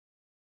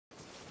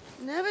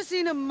Never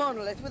seen a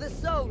monolith with a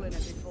soul in it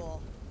before.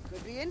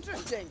 Could be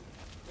interesting.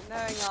 But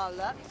knowing our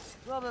luck,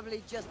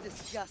 probably just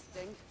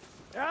disgusting.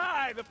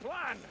 Aye, the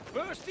plan.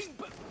 Bursting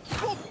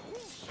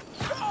bubbles.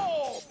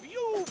 Oh,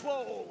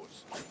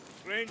 buboes.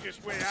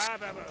 Strangest way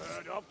I've ever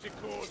heard of to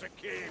cause a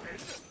cave-in.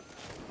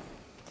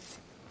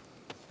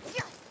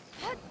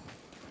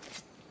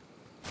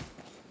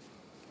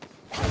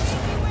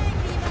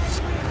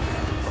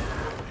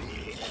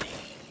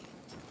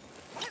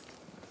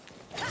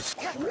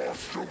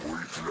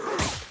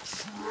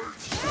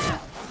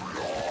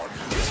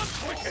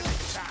 Quicker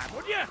this time,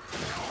 would you?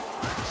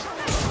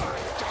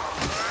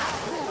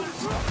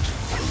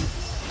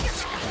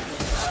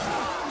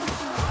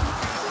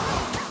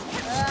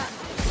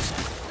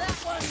 That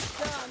one's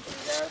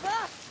danced over.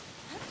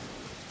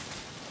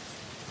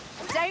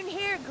 Down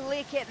here,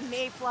 glaikit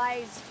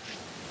mayflies.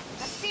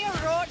 I see a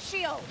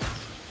Rothschild.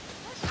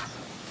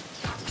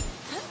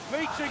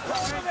 Meeting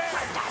coming there!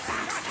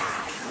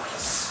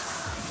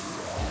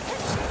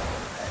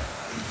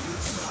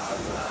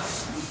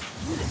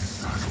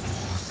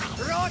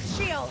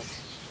 Rothschild!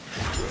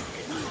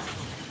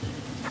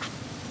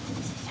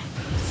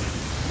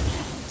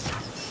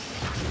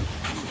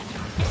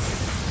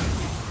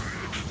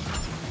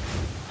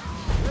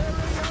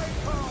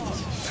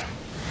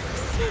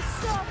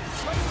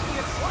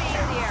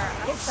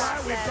 Looks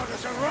like we've got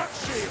us a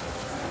Rothschild!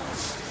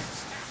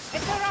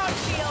 It's a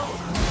Rothschild!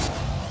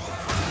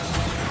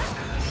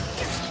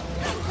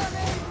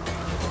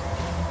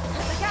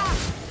 The gas!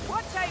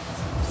 Watch out!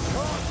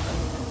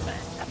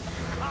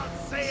 Can't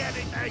see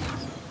anything!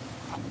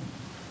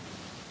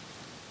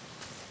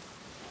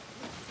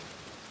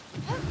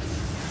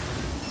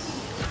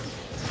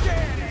 Get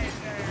in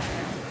there!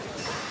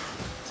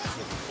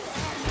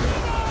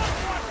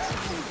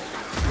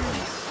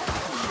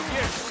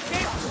 You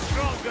skip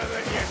stronger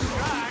than you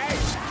try!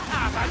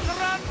 I'm a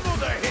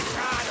grandmother hit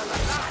harder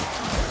than that!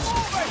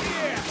 Over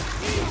here!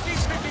 Easy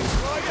picking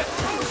for you!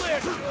 Through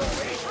there,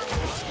 Joey!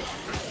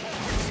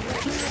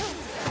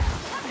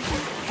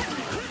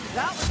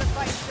 That was a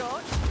fine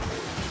shot.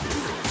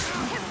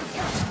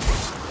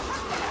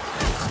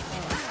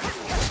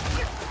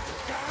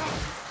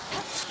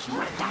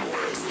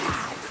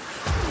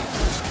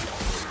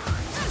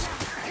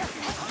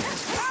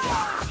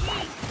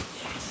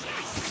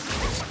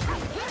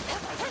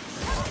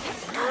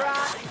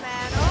 Right,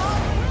 man.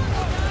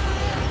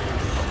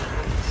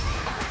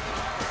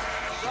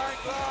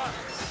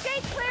 Stay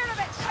clear of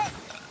it, quick!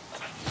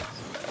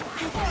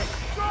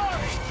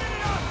 Sorry! Get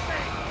it off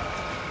me!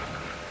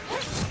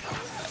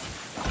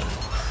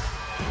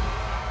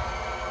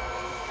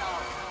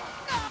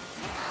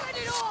 Let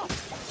it off!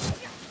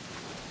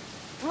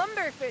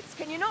 Lumberfoots,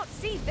 can you not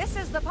see? This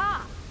is the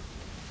path.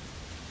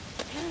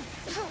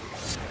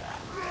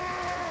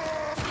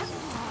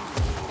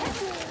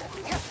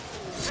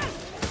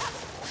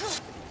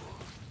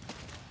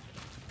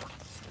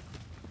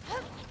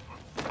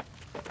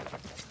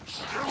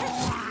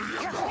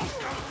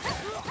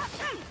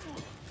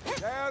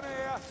 Down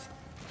here!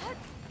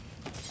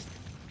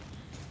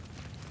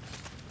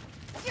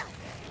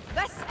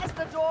 This is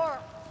the door.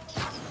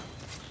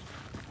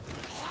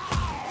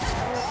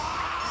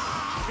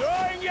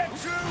 Showing your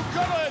true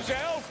colours,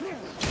 Elf!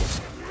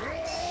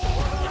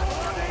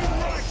 Bloody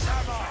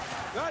Warhammer!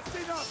 That's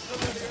enough,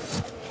 civilians!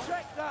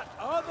 Check that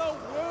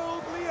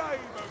otherworldly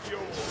aim of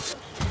yours!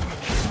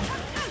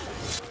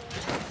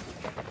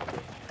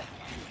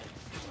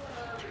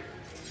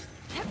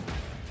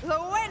 The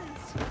wind!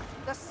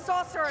 The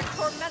sorcerer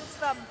torments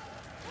them.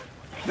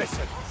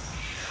 Listen!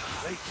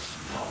 Please.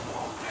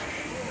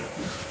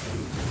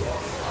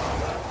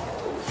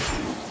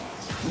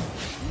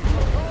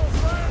 All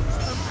friends,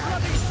 the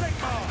bloody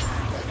Sigmar!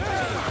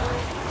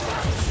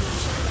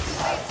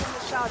 Fights in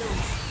the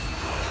shadows.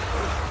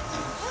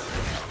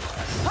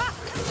 Ha!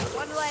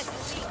 One less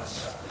leech.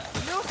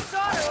 No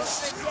sorrow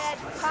for dead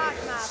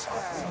Packmaster.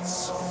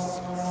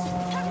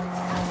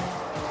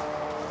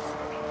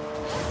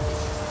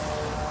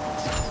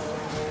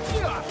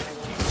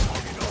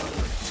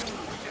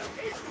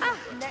 Ah,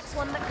 next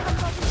one that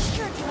comes up is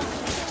sure to want to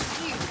kill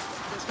you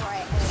before I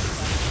end it.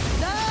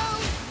 No!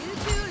 You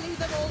two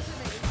leave it all to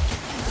me.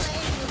 I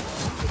will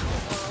keep the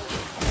world.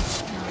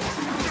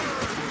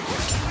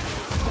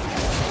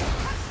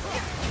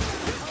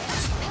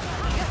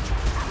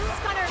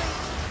 Stunner,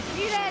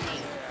 be ready.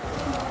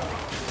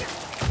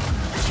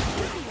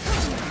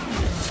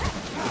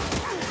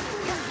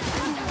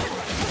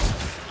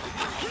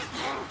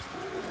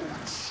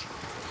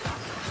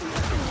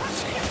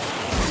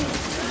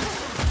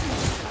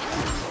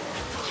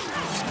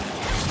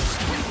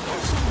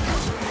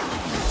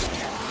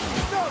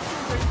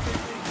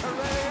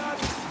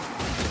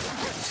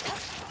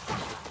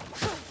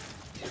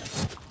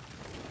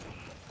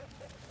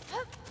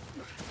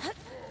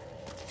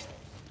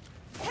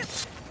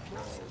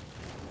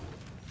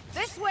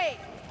 This way,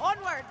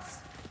 onwards.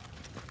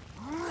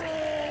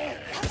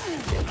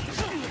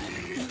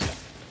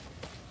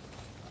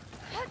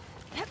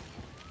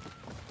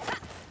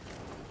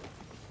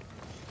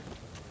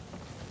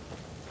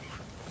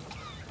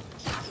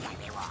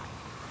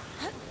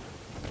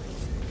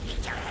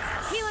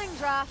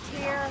 draft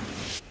here.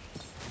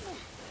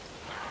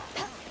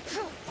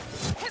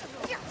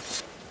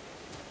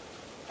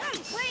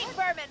 Plague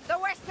vermin, the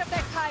worst of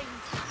their kind.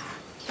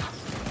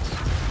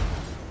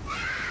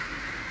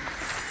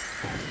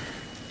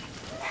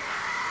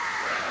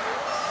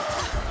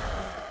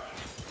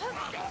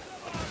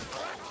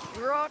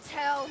 Rot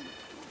hell.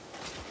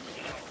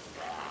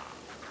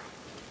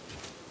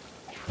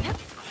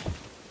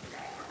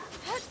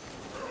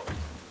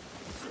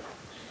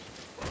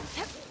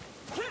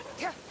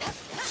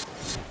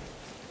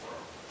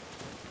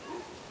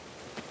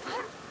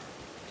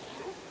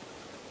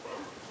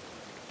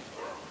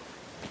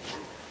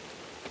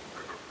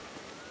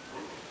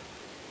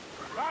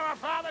 Our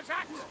father's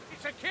axe!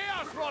 It's a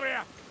chaos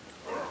warrior!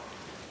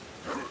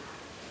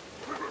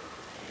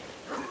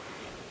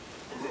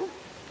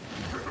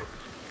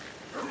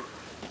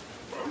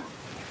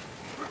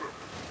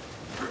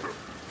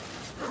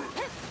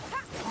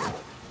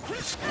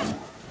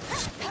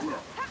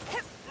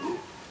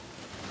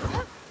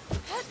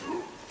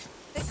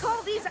 They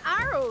call these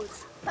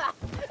arrows.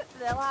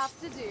 They'll have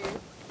to do.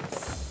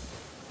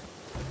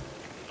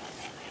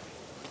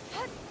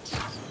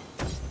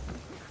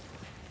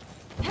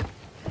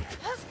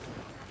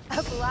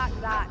 A black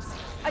rat.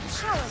 A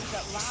challenge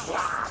at last.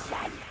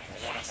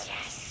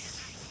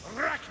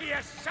 Rocky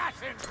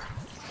assassin!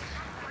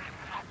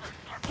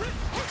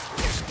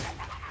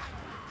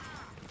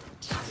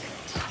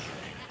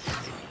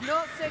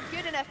 Not so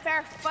good in a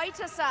fair fight,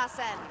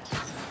 assassin.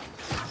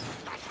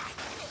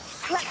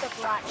 Let the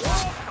black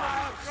rat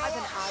come. I've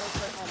an arrow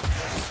for him.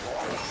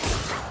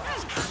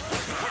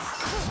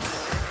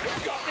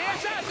 Got the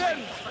assassin!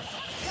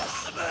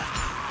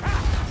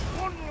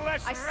 One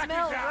less I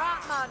smell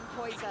Ratman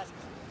poison.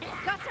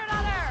 Got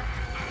another!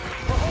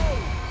 Oh,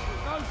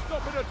 no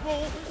stopping a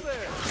dwarf, is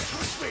there?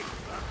 Quick!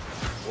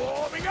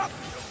 Warming up!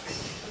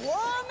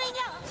 Warming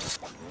up!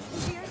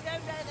 You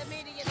don't know the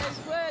meaning of those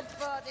words,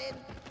 Bardin.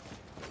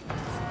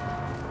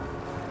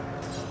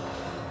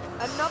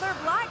 Another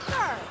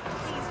blackbird!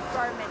 These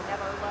vermin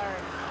never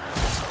learn.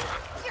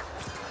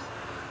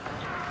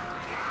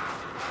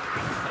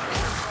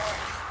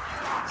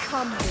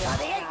 Come here,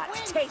 cat.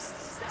 Taste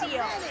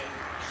steel.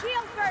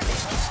 Shield vermin!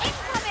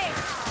 Incoming!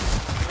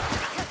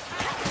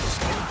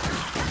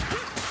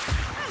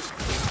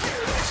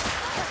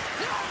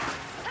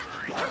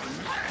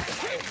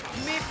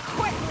 Move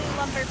quickly,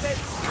 lumber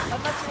boots,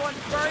 unless you want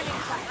burning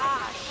to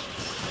ash.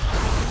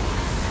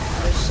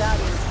 The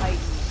shadows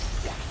heighten.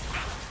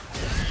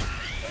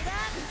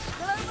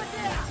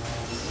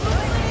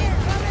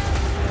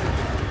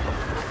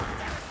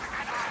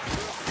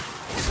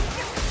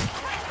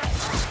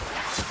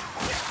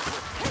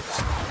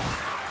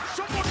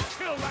 Someone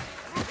kill that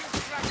crooked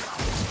dragon!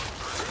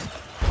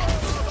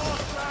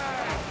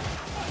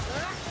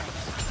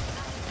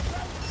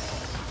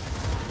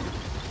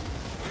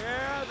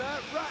 Yeah,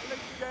 that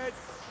rattling's dead.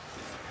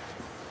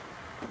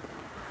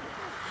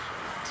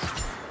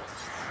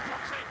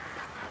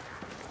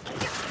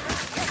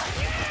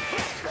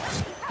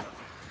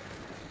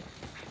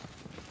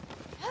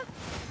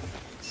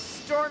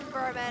 Storm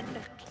vermin.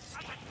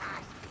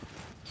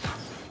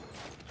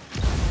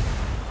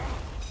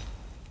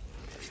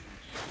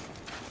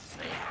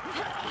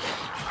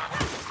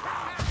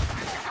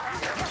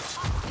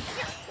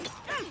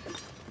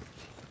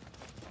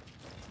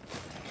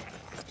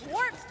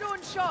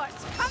 Warpstone shot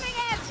coming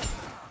in.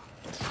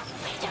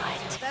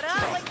 The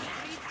rattling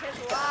breathed his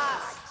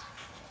last.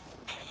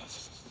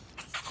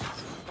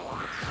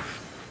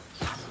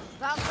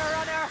 That's the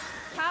runner.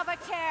 Have a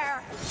care.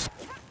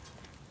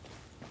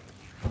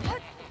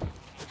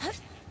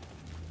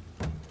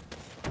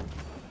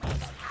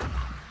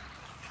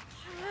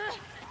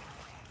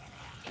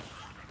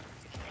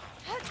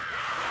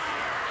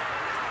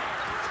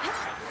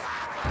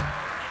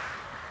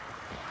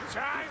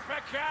 Time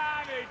for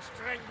carnage,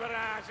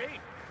 Stringbarazzi.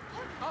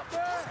 Up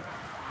there!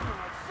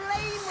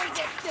 Flame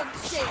resistant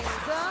shields,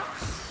 huh?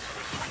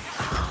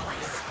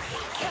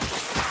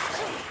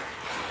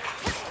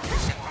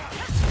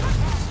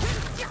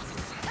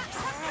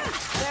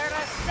 There are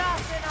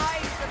assassin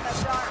eyes in the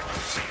dark.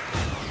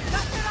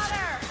 That's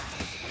another!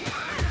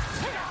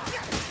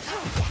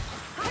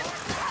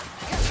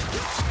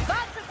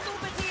 That's a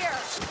Bombardier!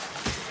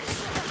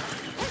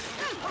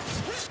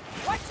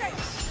 Watch it!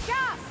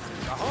 Gas!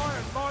 The high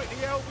and mighty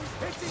elf is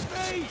hitting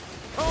me!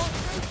 Can't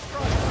shoot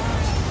straight!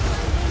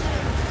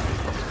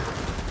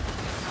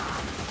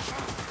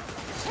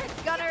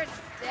 Gunner's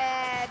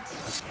dead.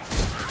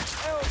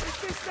 Elf, is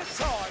this the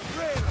time,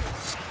 really?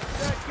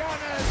 The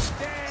gunner's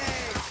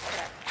dead!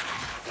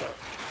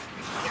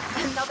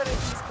 Another of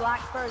these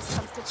blackbirds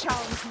comes to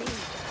challenge me.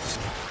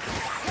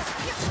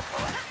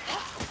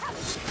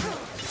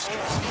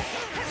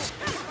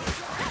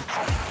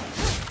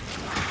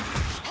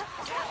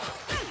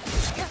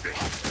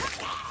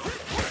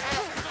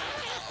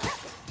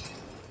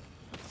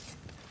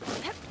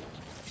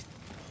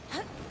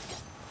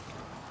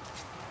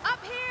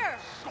 Up here!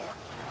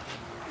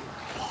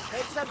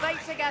 It's about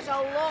to get a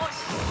lot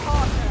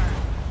hotter.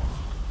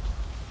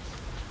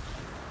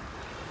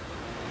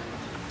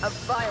 A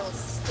vile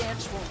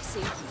stench won't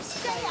save you.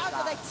 Stay out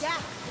of the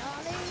gap,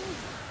 darling!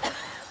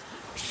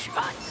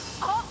 Shut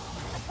up!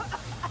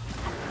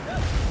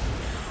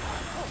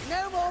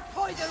 No more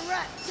poison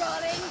rat,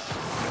 darling!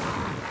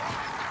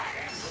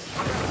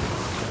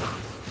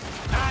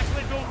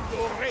 Nicely done,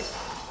 Dory. The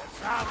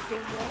Sam's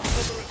done won't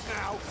cover us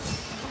now.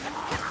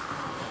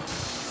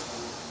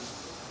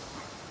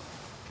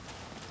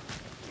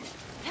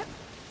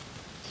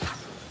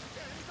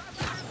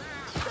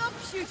 Stop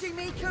shooting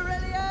me,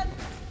 Carillion!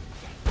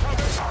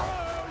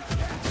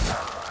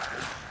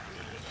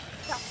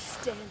 That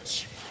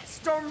stench.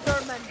 Storm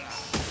vermin.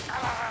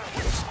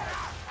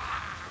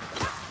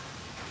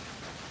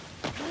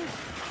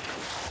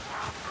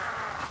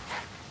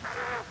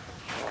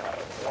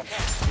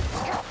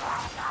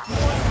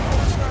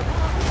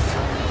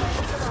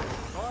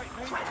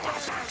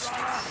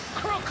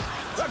 Crook!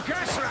 The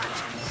gas rat!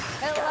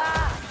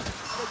 Alas,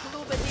 the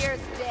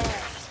Glubadier's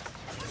dead.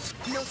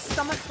 No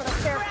stomach for a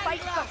fair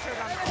fight, Buster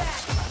Runner.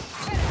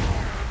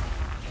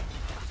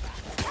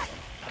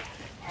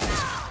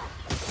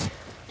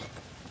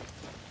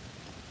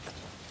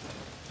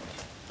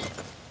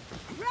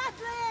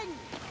 Rattling!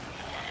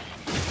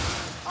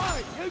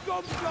 Hey, you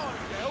gone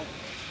blind, Bill?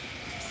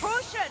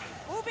 Potion!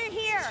 Over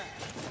here!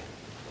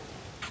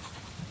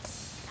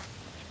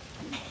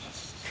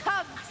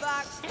 Come,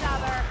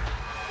 backstabber!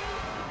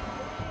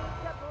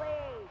 The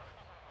blade!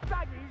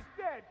 Baggy's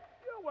dead.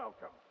 You're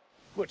welcome.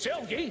 What's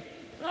Helgi?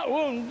 That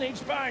wound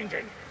needs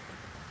binding.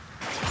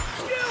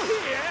 You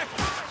here?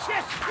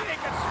 Just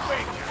take a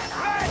swing.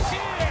 Right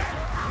here!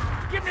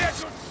 Give me a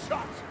good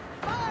shot.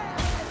 Fire!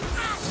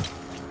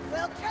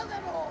 We'll kill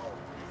them all!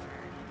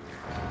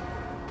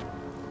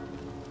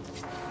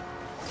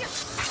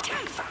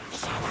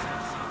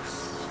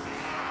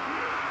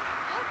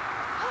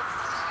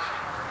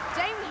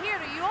 Down here,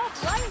 are you all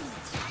blind?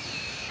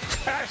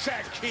 That's a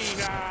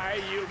keen eye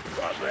you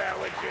got there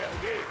with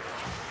Helgi.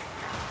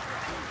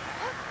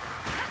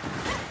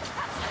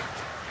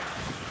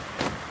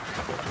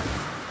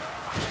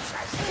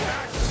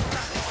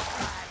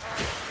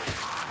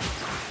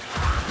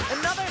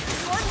 Another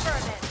storm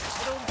vermin.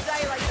 It'll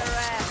die like the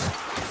rest.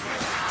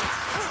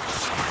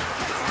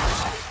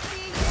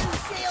 See you,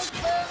 sealed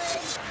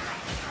vermin!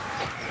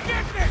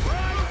 Get this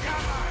right,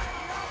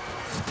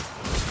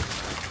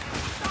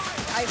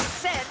 I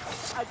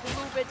sense a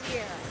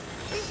Glubadier.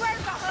 Beware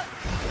the hook!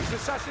 This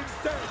assassin's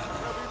dead.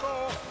 There'll be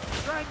more.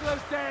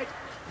 Strangler's dead.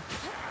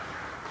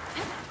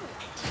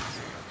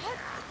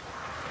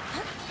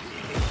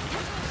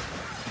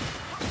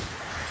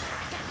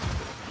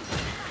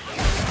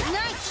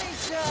 Nicely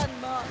done,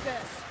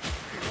 Marcus!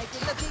 Make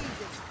it look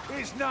easy.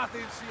 It's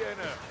nothing,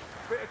 Sienna.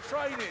 Bit of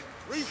training,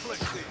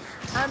 reflexes.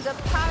 And a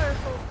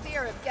powerful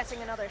fear of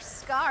getting another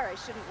scar, I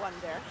shouldn't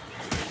wonder.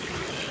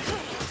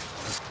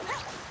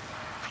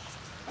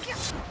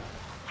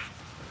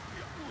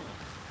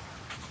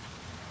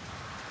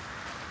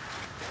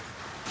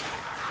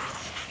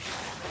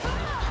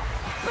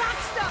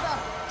 Backstabber!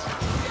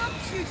 Stop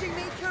shooting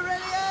me,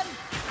 Carillion!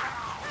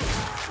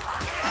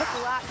 Look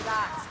at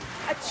that.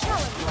 A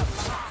challenge from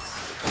us.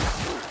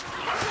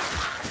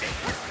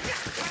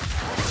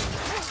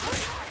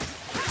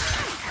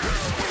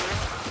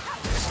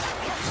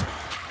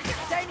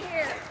 Down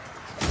here.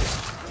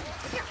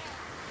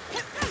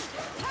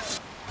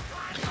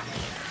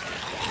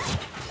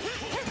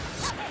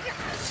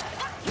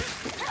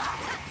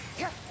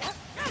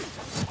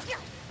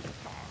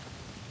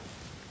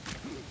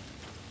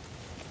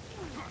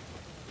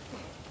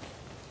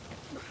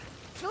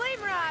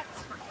 Flame rat!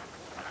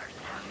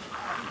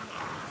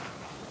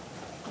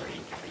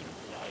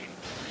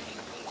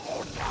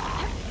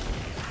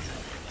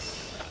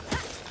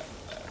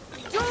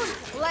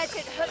 Don't let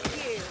it hook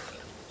you!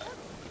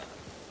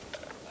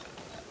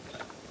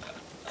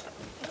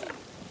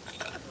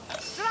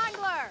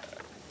 Strangler!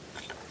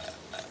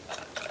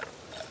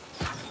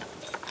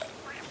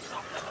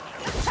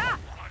 Ha!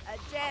 A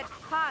dead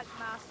hag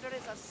master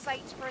is a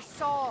sight for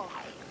song.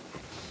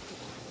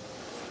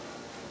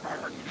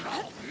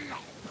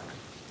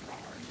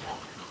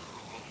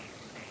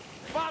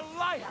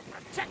 Valaya,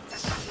 protect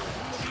us!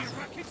 Bloody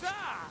rackets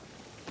are!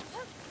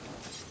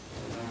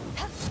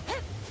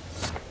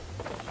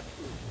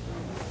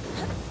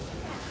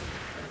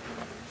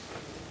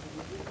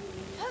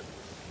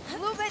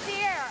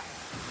 Glubadier!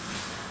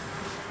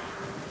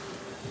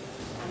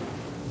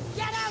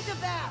 Get out of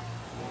there!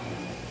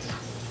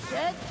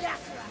 Dead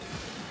gas rat!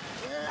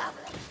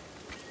 Lovely!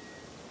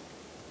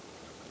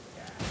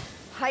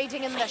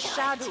 Hiding in the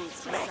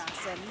shadows,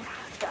 assassin.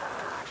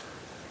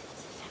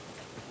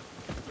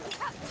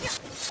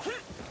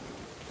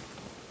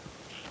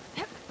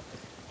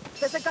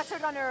 There's a gutter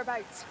runner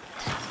about.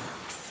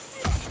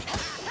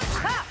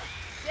 Ha!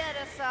 Dead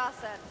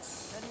assassin,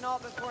 and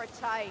not before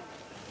time.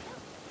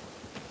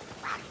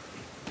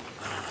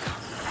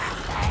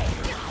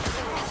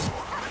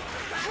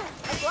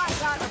 A black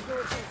rat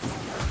approaches.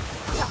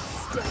 That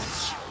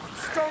stench.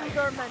 Storm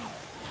vermin.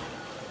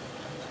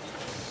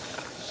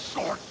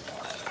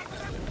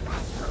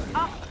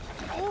 Up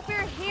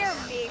over here,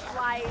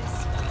 mayflies.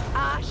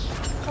 Ash,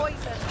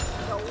 poison,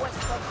 the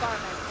wisp of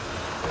vermin.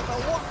 With a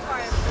walk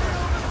fire.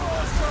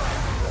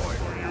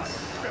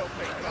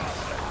 Filthy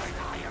bastard.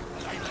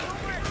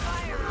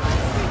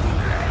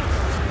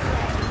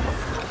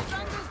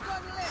 Strangle's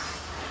got lips.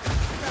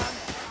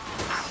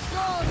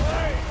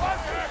 Hey,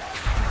 what's that?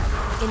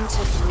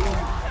 Into view.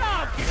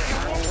 I'll give you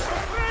one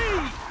for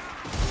free!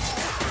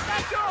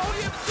 That's all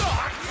you've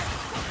got?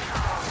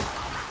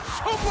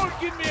 Someone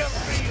give me a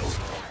reel!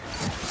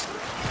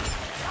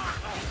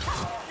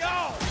 Yo,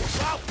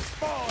 well,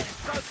 boy,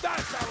 so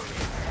that's how it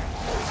is.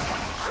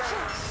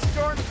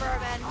 Storm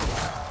vermin.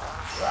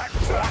 That's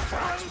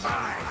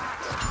mine!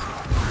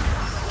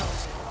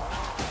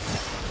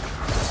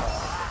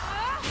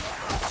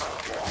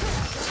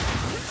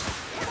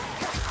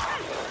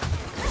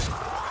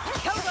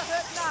 Kill the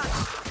hook knot.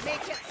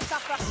 Make it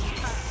suffer.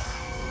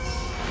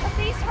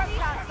 These hook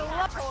knots are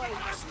love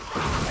toys.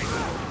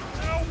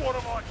 Now what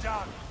have I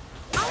done?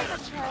 I'm a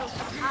child of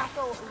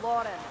Athel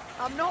Lauren.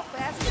 I'm not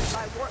vested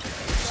by work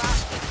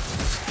craft.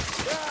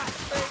 That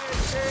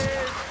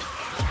finishes!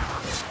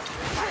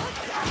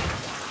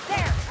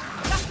 There!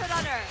 Gutter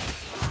runner!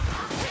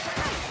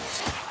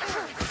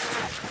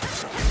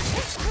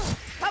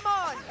 Come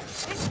on!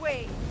 This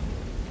way!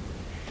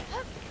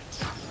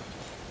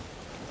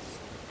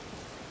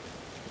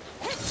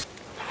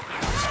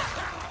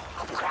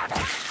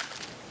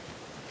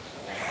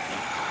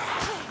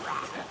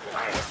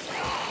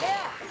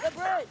 There, the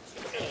bridge.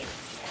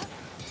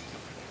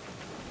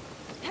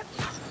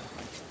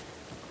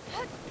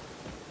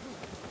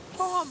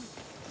 Bomb!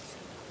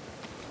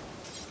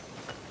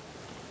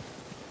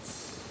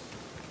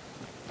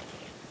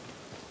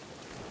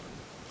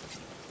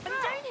 I'm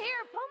down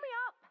here. Pull me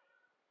up.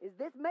 Is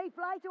this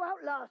mayfly to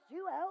outlast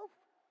you, elf?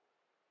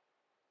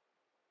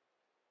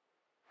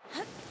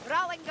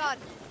 Rattling gun!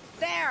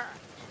 There!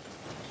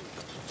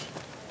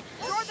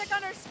 Draw the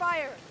gunner's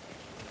fire!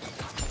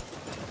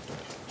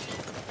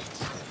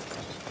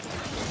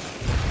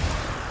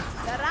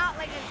 The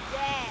rattling is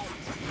dead!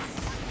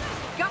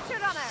 Gutter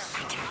runner!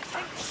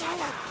 Think so!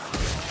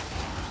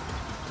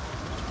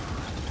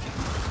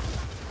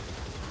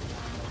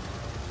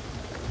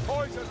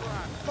 Poison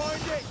rat!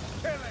 Find it!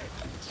 Kill it!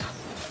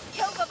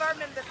 Kill the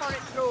vermin before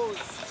it grows!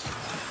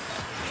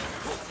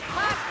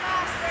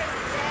 Packmaster's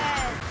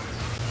dead!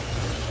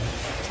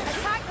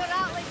 Attack the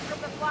rattling from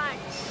the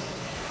flank!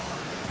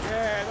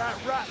 Yeah, that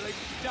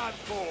rattling's done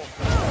for.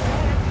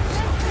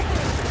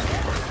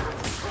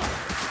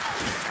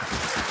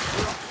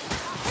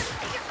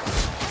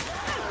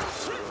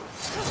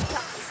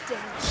 That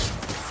stinks!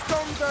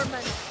 Storm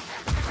vermin!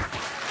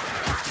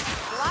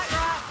 Black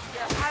rat,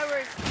 your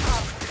hour's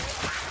up!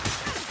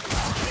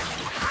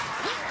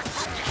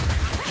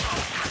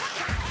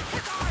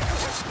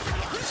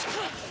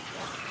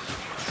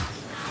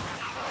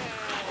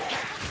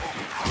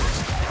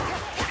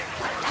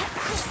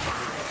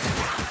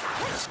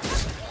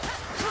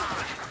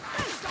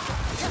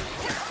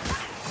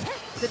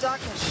 The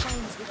darkness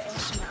shines with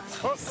ashen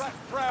Hook eyes. that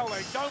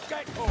prowling, don't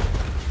get caught.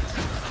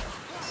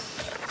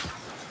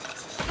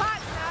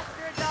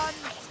 Packmaster done!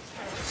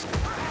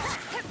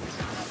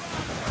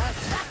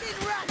 Assassin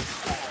rat.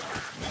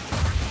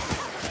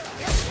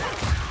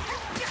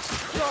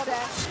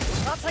 Goddess,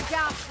 that's a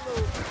gas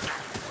loop.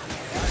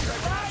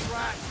 That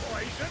rat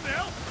poison,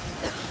 elf!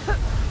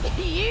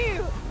 You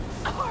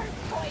are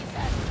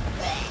poison!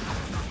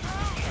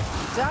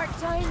 Dark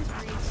times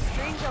breed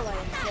strange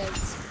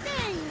alliances.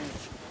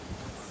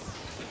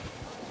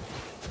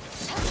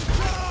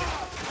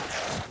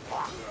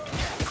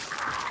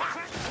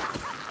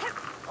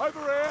 Over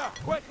here!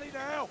 Quickly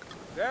now!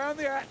 Down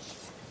the hatch!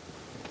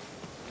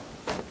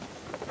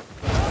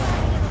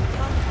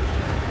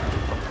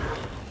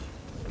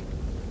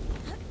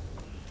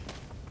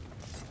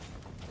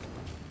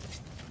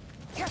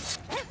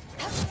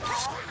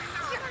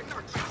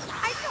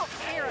 I don't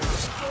fear a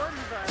storm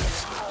vermin.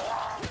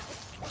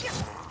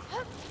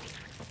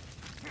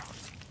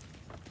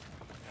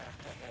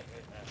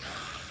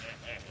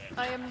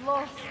 I am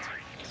lost.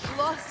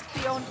 Lost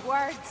beyond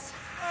words.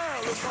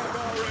 Oh, look like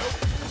our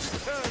elf!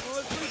 Eternal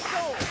as we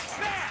saw!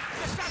 There!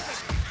 Assassin!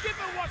 Give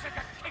her what I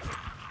can kick it!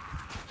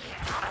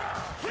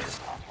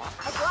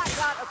 A black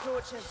rat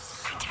approaches.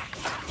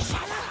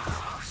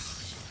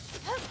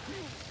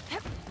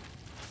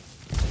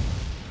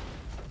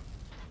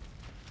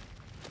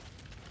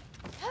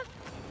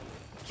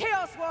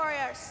 Chaos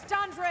Warrior,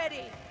 stand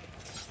ready!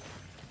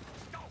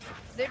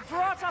 They've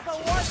brought up a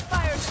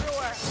wildfire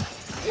thrower.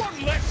 One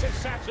less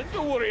assassin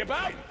to worry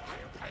about!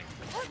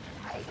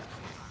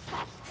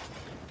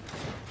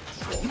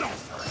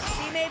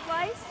 See,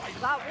 Mayflies?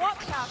 That Wat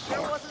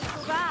capture wasn't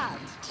so bad.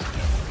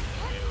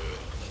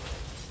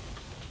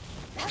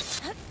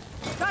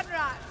 Gun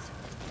rat!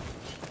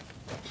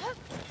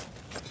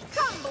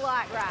 Come,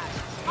 Black Rat.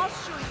 I'll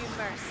show you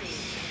mercy.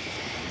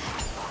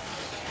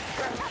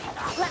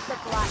 Let the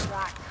Black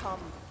Rat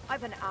come.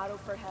 I've an arrow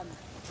for him.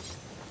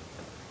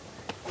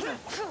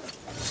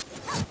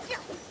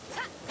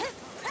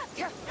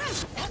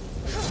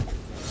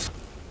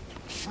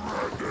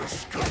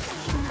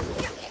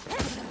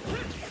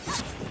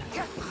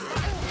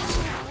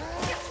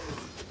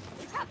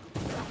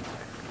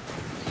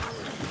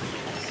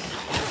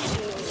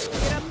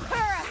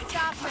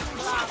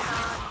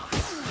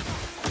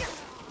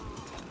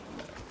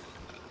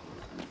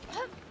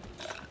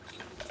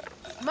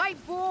 My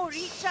bow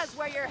reaches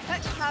where your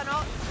hook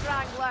cannot,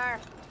 Strangler.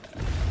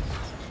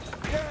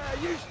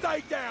 Yeah, you stay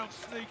down,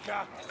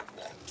 sneaker.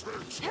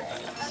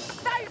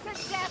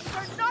 1,000 deaths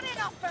are not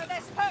enough for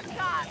this hook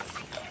cast.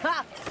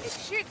 Ha! It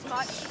shoots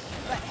much,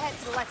 but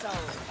hits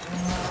little.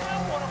 Now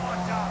what have I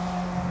done?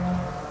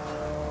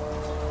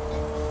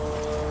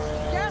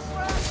 Gas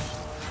rat!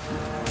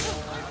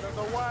 Out of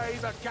the way,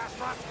 the gas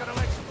rat's gonna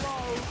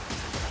explode.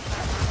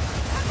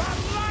 The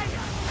light!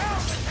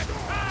 Help me to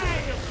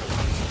fail!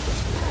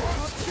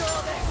 Not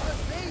sure this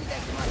would be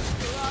this much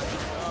growth.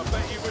 I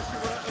bet you wish you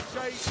were at the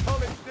Jade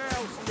College now,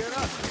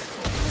 Skinner.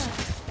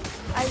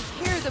 I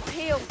hear the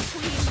pale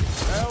queen.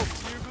 Well,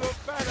 you look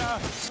better.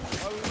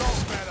 A lot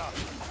better.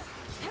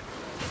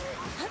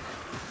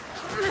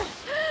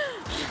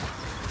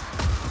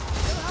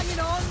 Still hanging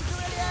on,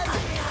 Brilliant?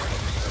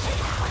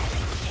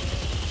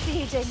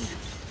 Feeding.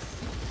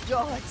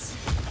 Gods.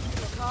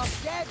 Look half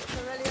dead,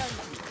 Brilliant.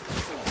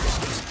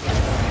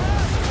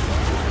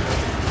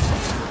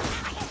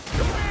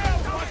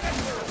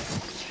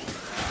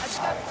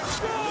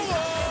 Go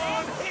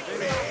on! Hit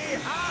me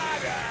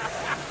harder!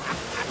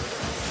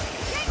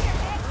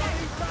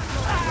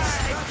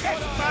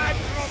 Get back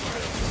from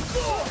me!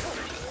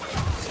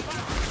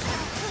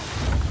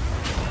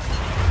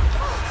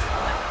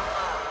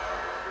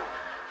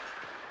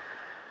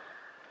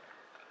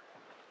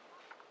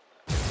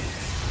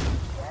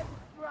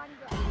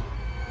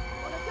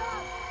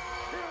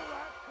 Kill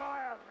that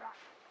fire rat!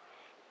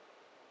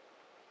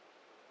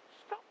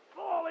 Stop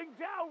falling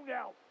down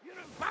now! You're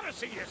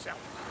embarrassing yourself!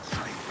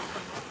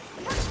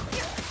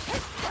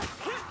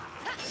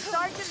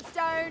 Sergeant's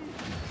down.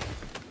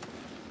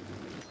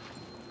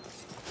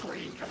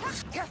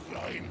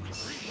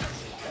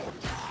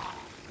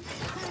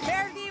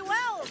 Fare thee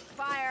well,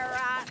 fire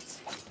rat.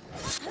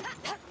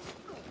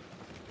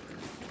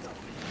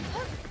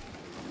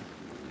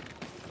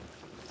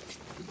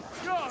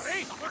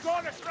 Jory, we're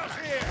going to cross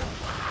here!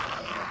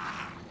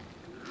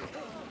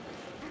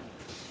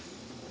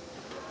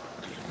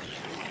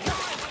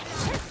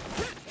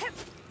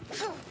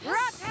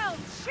 Rat hound,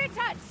 shoot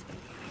it!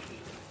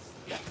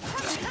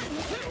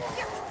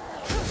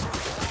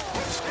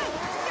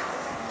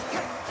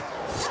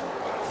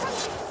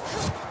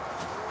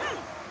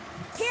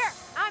 Here,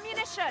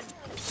 ammunition.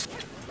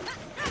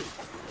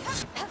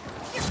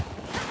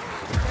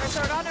 There's a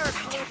runner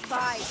close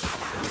by.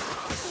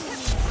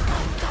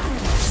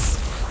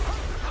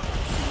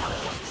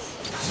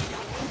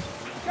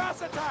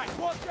 Gas attack!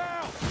 Watch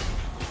out!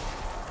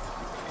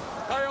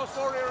 Chaos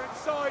Warrior in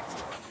sight!